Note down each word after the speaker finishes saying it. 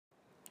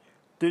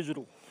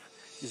Digital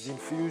is the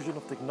infusion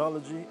of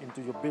technology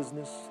into your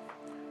business.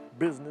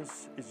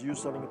 Business is you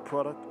selling a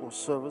product or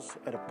service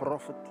at a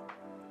profit.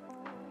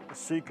 A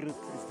secret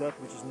is that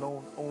which is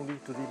known only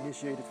to the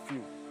initiated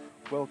few.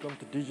 Welcome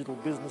to Digital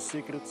Business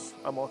Secrets.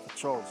 I'm Arthur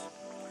Charles.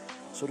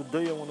 So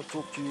today I want to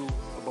talk to you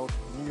about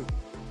new.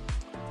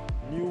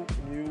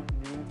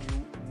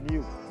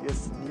 New.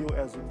 Yes, new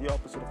as in the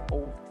opposite of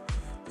old.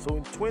 So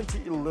in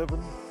 2011,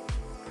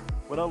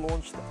 when I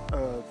launched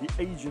the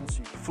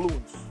agency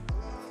Fluence,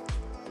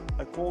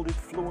 I called it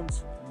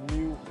Fluence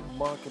New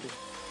Marketing.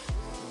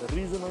 And the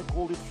reason I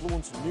called it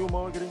Fluence New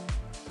Marketing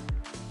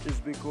is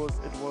because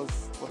it was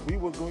what we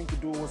were going to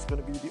do was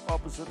going to be the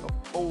opposite of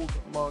old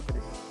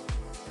marketing.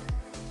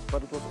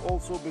 But it was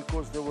also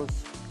because there was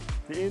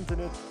the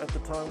internet at the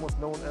time was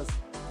known as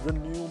the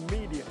new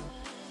media.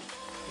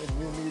 And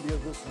new media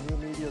this, new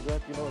media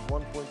that, at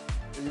one point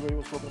everybody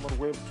was talking about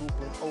Web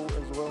 2.0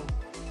 as well,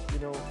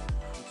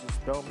 which is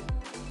dumb.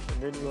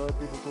 And then you heard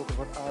people talking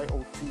about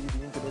IoT,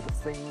 the Internet of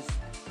Things,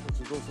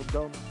 which is also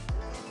dumb.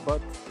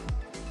 But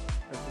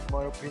that's just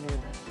my opinion.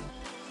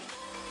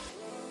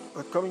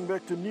 But coming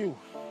back to new,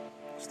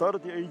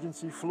 started the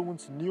agency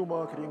Fluence New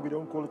Marketing. We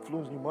don't call it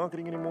Fluence New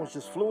Marketing anymore, it's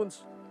just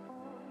Fluence.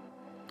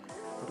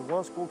 But it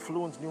was called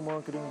Fluence New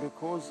Marketing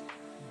because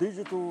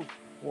digital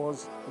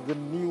was the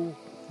new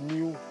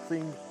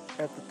thing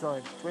at the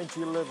time.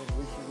 2011,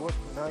 which is what,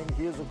 9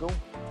 years ago.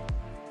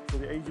 So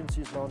the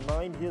agency is now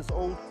 9 years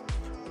old.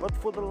 But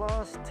for the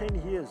last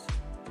 10 years,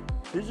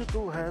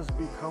 digital has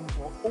become,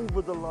 or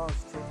over the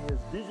last 10 years,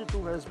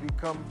 digital has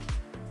become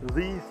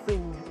the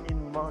thing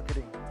in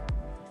marketing.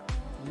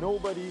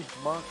 Nobody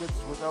markets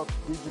without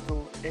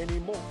digital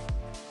anymore.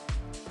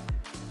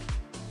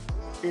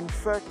 In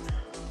fact,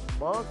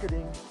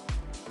 marketing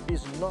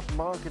is not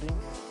marketing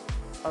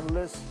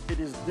unless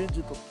it is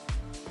digital.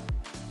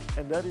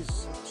 And that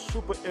is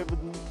super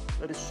evident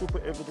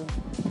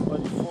by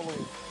the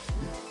following.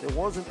 There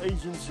was an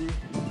agency,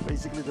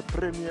 basically the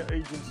premier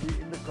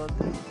agency in the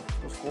country,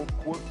 was called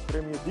Quirk.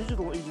 Premier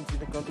digital agency in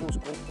the country was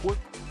called Quirk.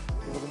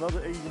 There was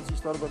another agency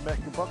started by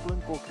Matthew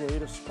Buckland called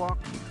Creative Spark.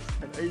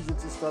 An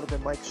agency started by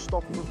Mike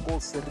Stopford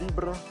called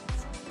Cerebra.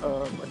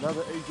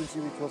 Another agency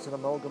which was an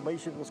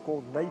amalgamation was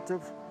called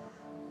Native.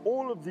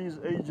 All of these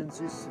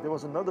agencies, there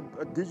was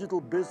a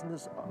digital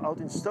business out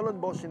in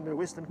Stellenbosch in the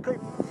Western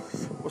Cape,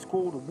 was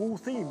called Woo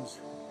Themes.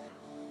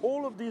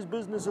 All of these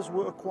businesses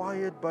were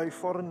acquired by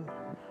foreign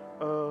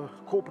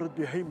corporate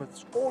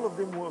behemoths. All of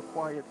them were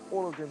acquired,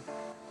 all of them.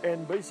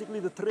 And basically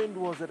the trend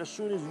was that as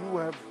soon as you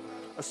have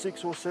a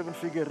 6 or 7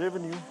 figure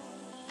revenue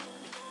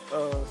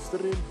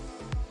stream,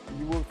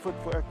 you were fit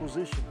for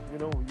acquisition.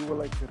 You were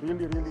like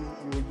really,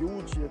 you were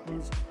huge. That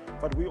means,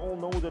 but we all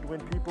know that when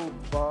people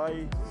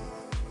buy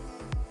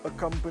a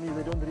company,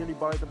 they don't really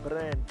buy the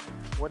brand.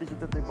 What is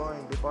it that they're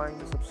buying? They're buying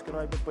the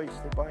subscriber base,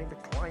 they're buying the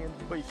client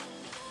base,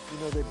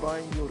 they're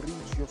buying your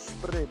reach, your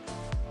spread.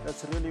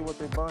 That's really what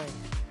they're buying.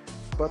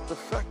 But the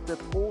fact that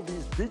all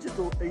these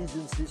digital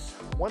agencies,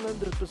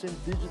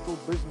 100% digital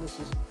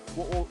businesses,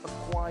 were all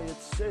acquired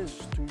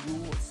says to you,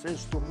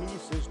 says to me,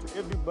 says to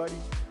everybody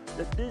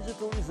that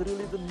digital is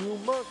really the new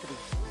marketing.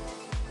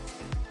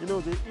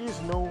 There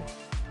is no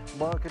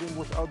marketing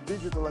without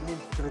digital. I mean,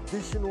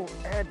 traditional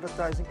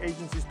advertising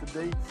agencies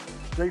today,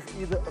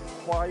 they've either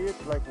acquired,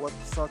 like what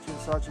such and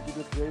such did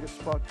with Creative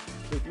Spark,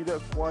 they've either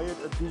acquired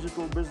a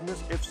digital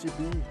business,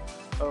 FCB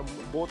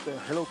bought the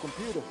Hello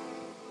Computer.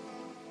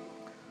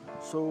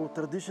 So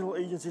traditional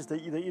agencies, they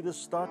either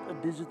start a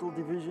digital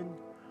division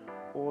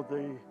or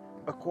they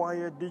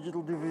acquire a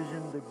digital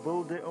division, they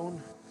build their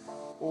own,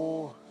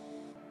 or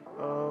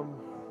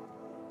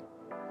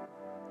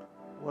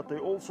what they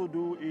also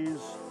do is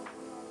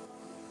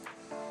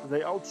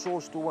they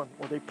outsource to one,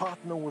 or they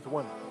partner with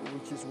one,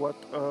 which is what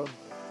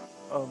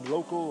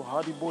local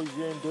Hardy Boys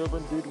here in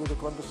Durban did with the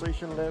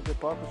Conversation Lab. The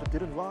partnership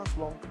didn't last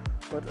long,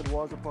 but it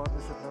was a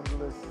partnership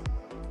nonetheless.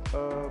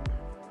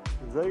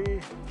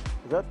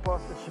 That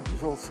partnership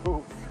is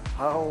also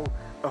how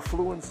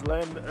Fluence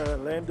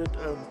landed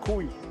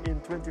Kui in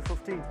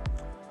 2015.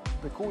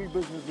 The Kui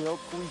business, we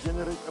helped Kui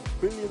generate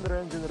R1 billion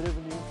in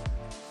revenue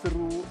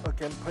through a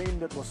campaign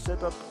that was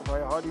set up by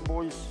Hardy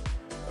Boys.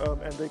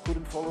 And they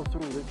couldn't follow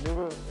through. They've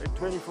never, in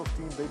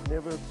 2015, they've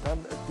never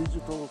done a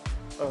digital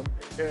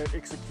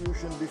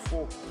execution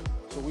before.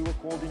 So we were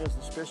called in as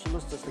the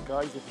specialists, as the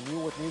guys that knew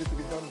what needed to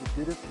be done.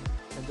 We did it,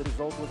 and the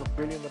result was R1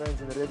 billion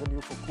in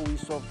revenue for Kui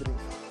soft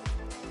drinks.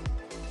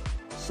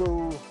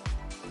 So,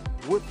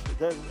 with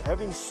that,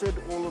 having said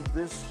all of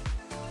this,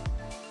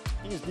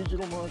 is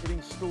digital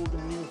marketing still the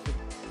new thing?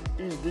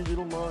 Is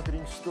digital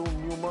marketing still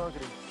new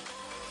marketing?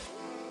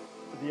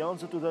 The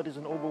answer to that is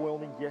an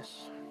overwhelming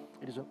yes.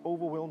 It is an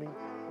overwhelming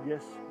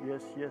yes.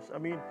 I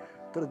mean,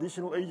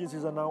 traditional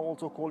agencies are now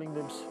also calling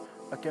them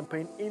a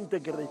campaign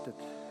integrated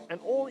And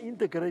all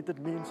integrated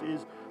means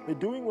is they're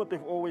doing what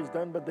they've always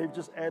done, but they've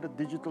just added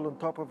digital on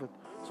top of it.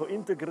 So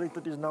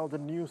integrated is now the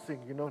new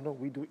thing. No,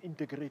 we do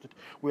integrated.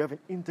 We have an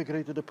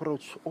integrated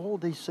approach. All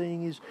they're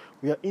saying is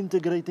we are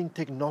integrating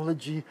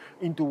technology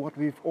into what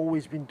we've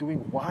always been doing.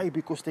 Why?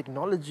 Because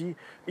technology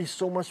is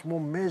so much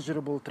more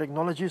measurable.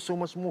 Technology is so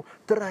much more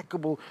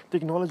trackable.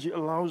 Technology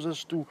allows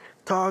us to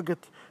target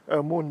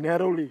more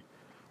narrowly.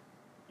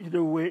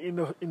 Either way, in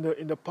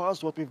the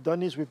past, what we've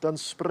done is we've done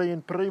spray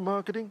and pray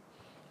marketing,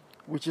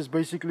 which is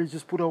basically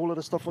just put a whole lot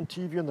of stuff on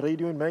TV and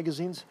radio and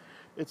magazines,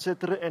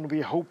 etc., and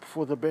we hope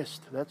for the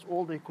best. That's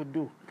all they could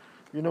do,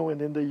 and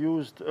then they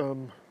used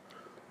all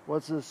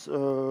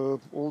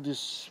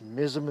these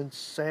measurements,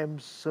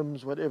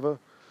 Sims, whatever,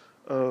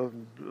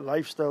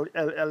 lifestyle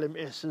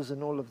LMSs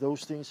and all of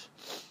those things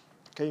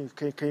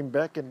came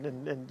back,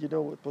 and it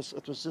was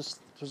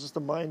just a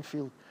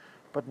minefield.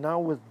 But now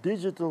with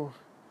digital,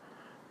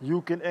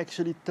 you can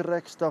actually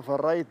track stuff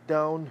right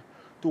down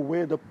to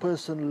where the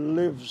person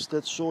lives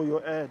that saw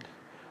your ad.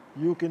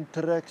 You can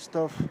track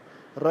stuff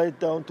right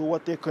down to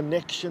what their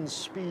connection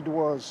speed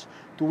was,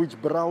 to which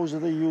browser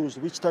they used,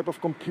 which type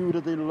of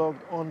computer they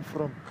logged on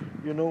from,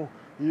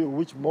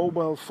 which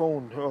mobile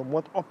phone,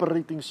 what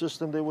operating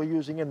system they were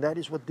using, and that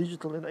is what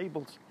digital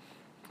enables.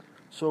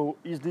 So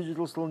is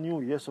digital still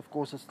new? Yes, of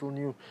course it's still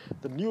new.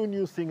 The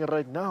new thing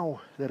right now,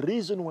 the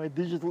reason why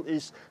digital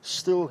is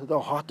still the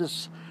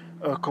hottest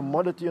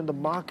commodity on the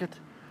market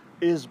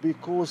is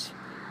because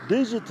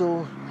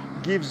digital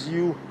gives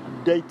you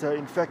data.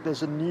 In fact,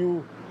 there's a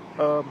new,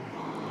 I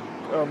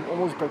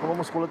can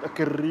almost call it a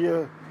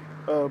career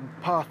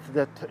path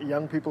that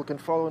young people can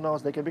follow now.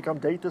 They can become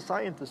data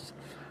scientists.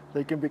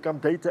 They can become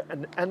data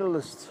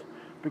analysts,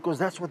 because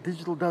that's what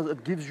digital does.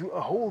 It gives you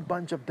a whole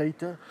bunch of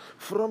data.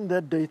 From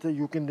that data,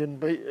 you can then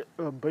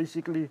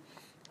basically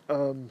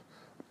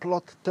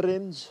plot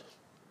trends,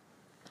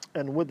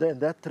 and with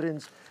that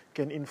trends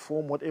can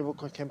inform whatever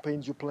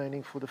campaigns you're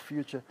planning for the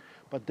future.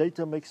 But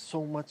data makes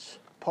so much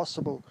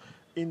possible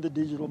in the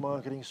digital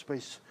marketing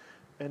space.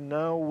 And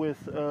now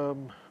with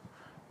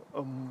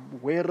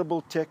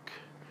wearable tech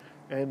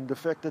and the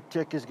fact that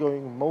tech is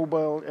going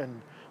mobile,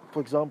 and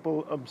for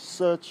example,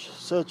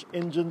 search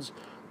engines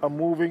are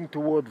moving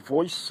toward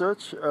voice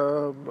search.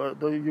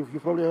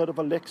 You've probably heard of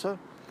Alexa.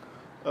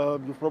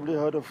 You've probably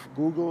heard of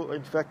Google.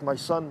 In fact, my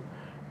son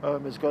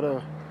has got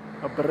a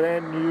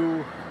brand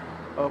new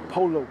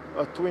Polo,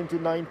 a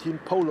 2019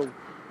 Polo,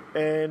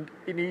 and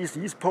in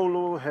his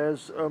Polo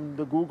has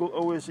the Google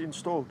OS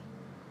installed,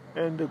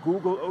 and the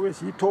Google OS,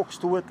 he talks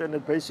to it and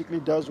it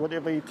basically does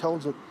whatever he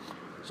tells it.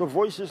 So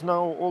voice is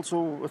now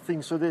also a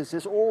thing. So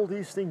there's all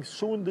these things.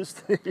 Soon these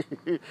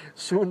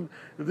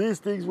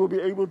things will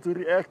be able to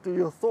react to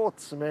your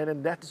thoughts, man,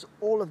 and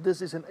all of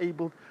this is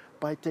enabled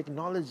by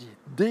technology,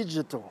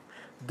 digital.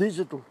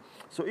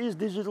 So is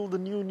digital the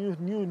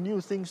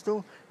new thing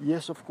still?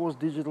 Yes, of course,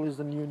 digital is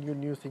the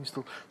new thing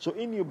still. So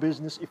in your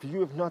business, if you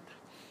have not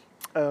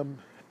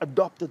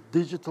adopted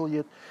digital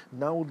yet,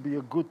 now would be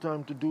a good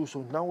time to do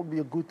so. Now would be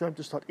a good time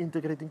to start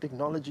integrating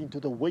technology into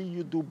the way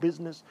you do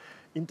business,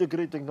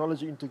 integrate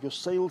technology into your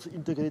sales,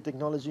 integrate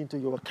technology into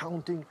your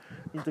accounting,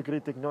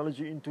 integrate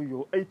technology into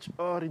your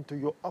HR, into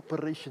your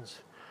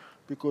operations,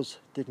 because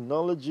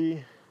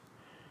technology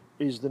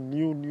is the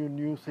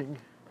new thing.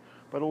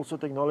 But also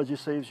technology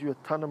saves you a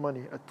ton of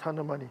money.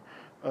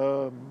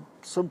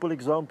 Simple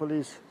example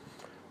is,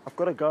 I've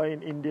got a guy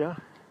in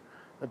India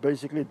that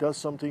basically does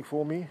something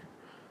for me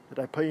that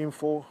I pay him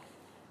for.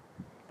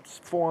 It's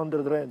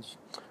 400 rands.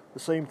 The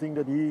same thing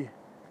that he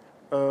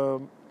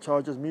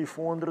charges me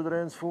 400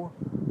 rands for,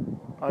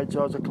 I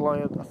charge a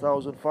client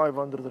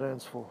 1,500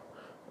 rands for.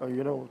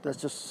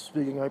 That's just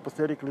speaking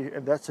hypothetically,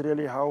 and that's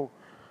really how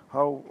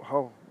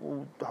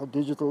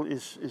digital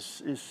is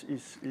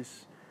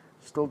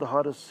still the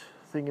hardest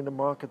thing in the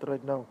market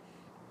right now,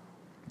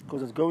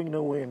 because it's going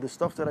nowhere. And the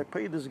stuff that I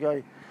pay this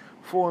guy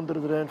 400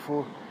 rand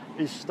for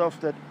is stuff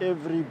that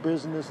every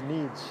business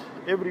needs.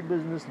 Every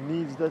business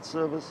needs that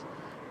service.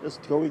 It's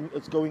going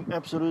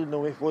absolutely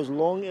nowhere. For as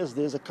long as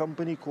there's a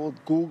company called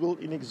Google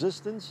in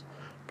existence,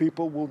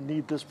 people will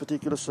need this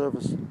particular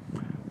service.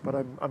 But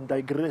I'm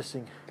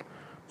digressing.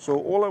 So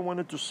all I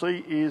wanted to say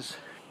is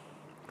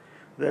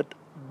that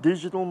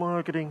digital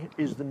marketing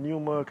is the new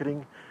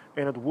marketing,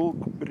 and it will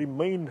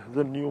remain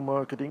the new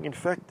marketing. In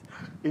fact,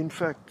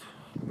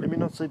 let me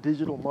not say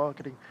digital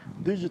marketing.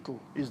 Digital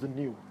is the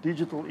new.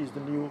 Digital is the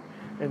new,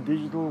 and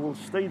digital will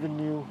stay the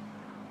new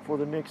for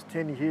the next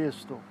 10 years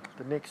still.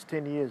 The next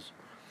 10 years.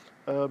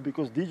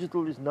 Because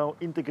digital is now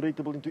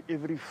integratable into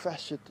every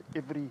facet,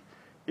 every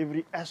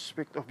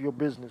aspect of your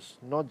business,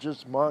 not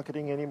just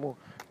marketing anymore.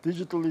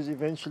 Digital is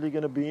eventually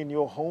going to be in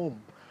your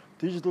home.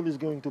 Digital is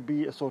going to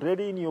be, it's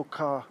already in your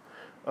car.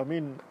 I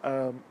mean,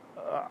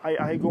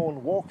 I go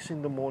on walks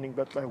in the morning,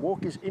 but my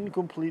walk is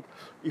incomplete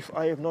if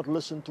I have not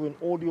listened to an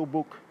audio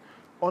book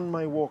on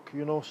my walk,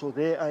 So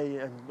there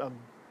I'm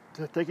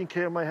taking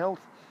care of my health,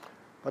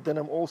 but then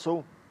I'm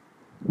also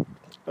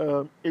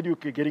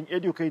getting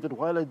educated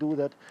while I do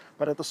that.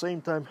 But at the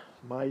same time,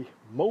 my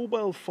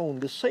mobile phone,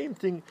 the same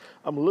thing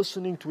I'm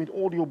listening to an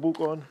audiobook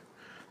on,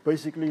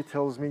 basically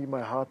tells me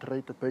my heart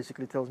rate. It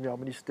basically tells me how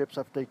many steps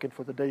I've taken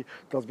for the day.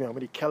 It tells me how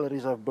many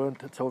calories I've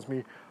burnt. It tells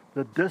me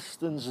the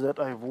distance that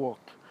I've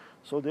walked.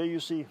 So there you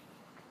see,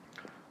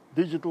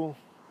 digital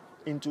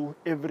into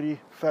every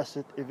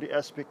facet, every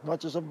aspect, not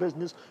just of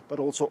business, but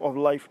also of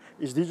life.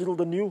 Is digital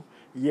the new?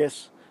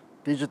 Yes,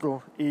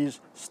 digital is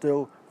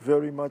still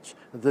very much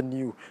the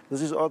new.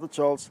 This is Arthur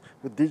Charles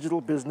with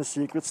Digital Business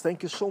Secrets.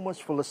 Thank you so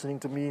much for listening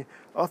to me.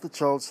 Arthur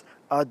Charles,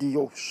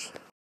 adios.